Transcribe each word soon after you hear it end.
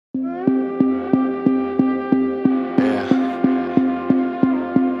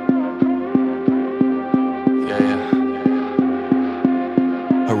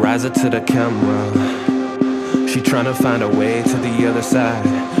eyes are to the camera. She tryna find a way to the other side.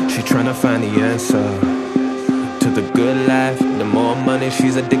 She tryna find the answer to the good life. The more money,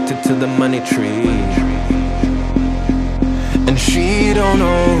 she's addicted to the money tree. And she don't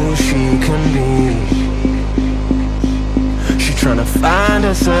know who she can be. She tryna find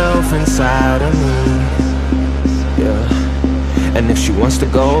herself inside of me. Yeah. And if she wants to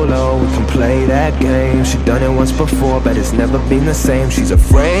go low, we can play that game. She done it once before, but it's never been the same. She's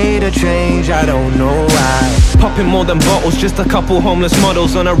afraid of change, I don't know why. Popping more than bottles, just a couple homeless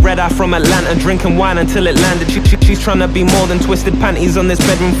models on a red eye from Atlanta, drinking wine until it landed. She's trying to be more than twisted panties on this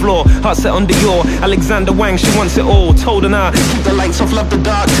bedroom floor. Heart set on Dior, Alexander Wang, she wants it all. Told her nah, keep the lights off, love the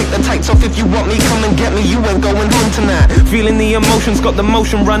dark. Take the tights off if you want me, come and get me. You ain't going home tonight. Feeling the emotions, got the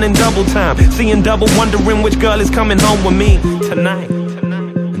motion running double time. Seeing double, wondering which girl is coming home with me tonight.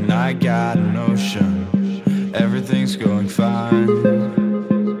 And I got a notion, everything's going fine,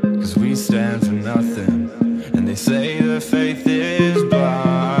 'cause we stand for nothing. And they say that faith is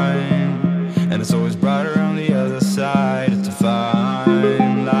blind, and it's always brighter on the other side. It's a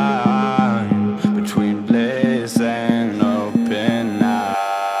fine line between bliss and open eye.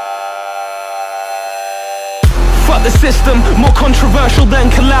 Fuck the system, more controversial than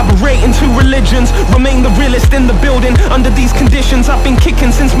collaborating. Two religions, remain the realist in the building. Under these conditions, I've been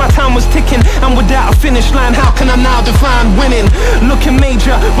kicking since my time was ticking. And without a finish line, how can I now define winning? Looking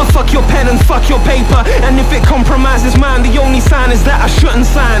major, but fuck your pen and fuck your paper. And if it compromises mine, the only sign is that I shouldn't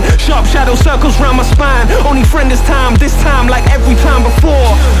sign. Sharp shadow circles round my spine. Only friend is time, this time like every time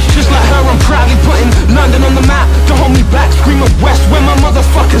before. Just like her, I'm proudly putting London on the map. Don't hold me back, scream of West, where my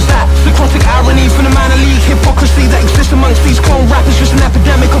motherfuckers at? Psychotic irony from the minor league hypocrisy that exists amongst these clone rappers, just an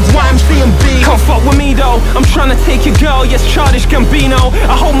epidemic of YMC and B. Can't fuck with me though, I'm trying to take your girl, yes, childish Gambino.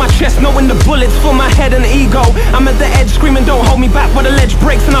 I hold my chest knowing the bullets for my head and ego. I'm at the edge screaming, don't hold me back, but the ledge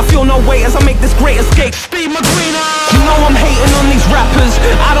breaks and I feel no weight as I make this great escape. Steve McQueen, you know I'm hating on these rappers.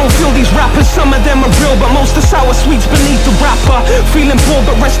 I don't feel these rappers, some of them are real, but most are sour sweets beneath the wrapper. Feeling poor,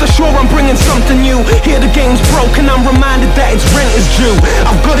 but rest assured I'm bringing something new. Here the game's broken, I'm reminded that its rent is due.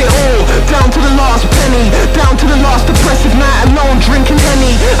 I've got it all, down to the last penny, down to the last depressive night alone drinking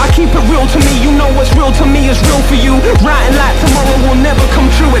Henny. I keep it real to me, you know what's real to me is real for you. Writing like tomorrow will never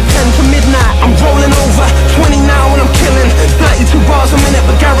come true at 10 to midnight. I'm rolling over, 20 now and I'm killing 32 bars a minute,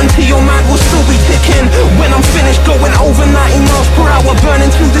 but guarantee your mind will still be ticking. When I'm finished going over 90 miles per hour,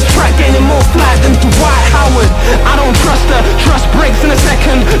 burning through this track, gaining more flight than Dwight Howard. I don't trust her, trust breaks in a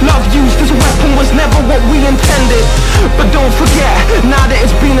second. Love used as a weapon was never what we intended. But don't forget, now that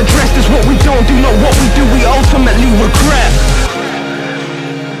it's been addressed, it's what we don't do, not what we do we ultimately regret.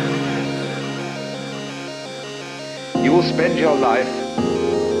 You will spend your life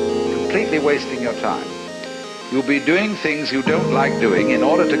completely wasting your time. You'll be doing things you don't like doing in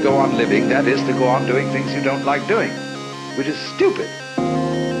order to go on living, that is, to go on doing things you don't like doing, which is stupid.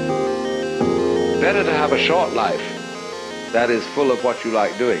 Better to have a short life that is full of what you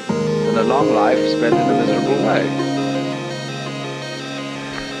like doing than a long life spent in a miserable way.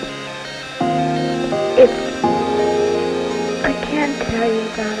 I can't tell you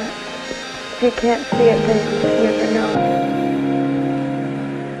about it. If you can't see it, then you never know.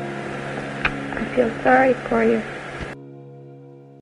 I feel sorry for you.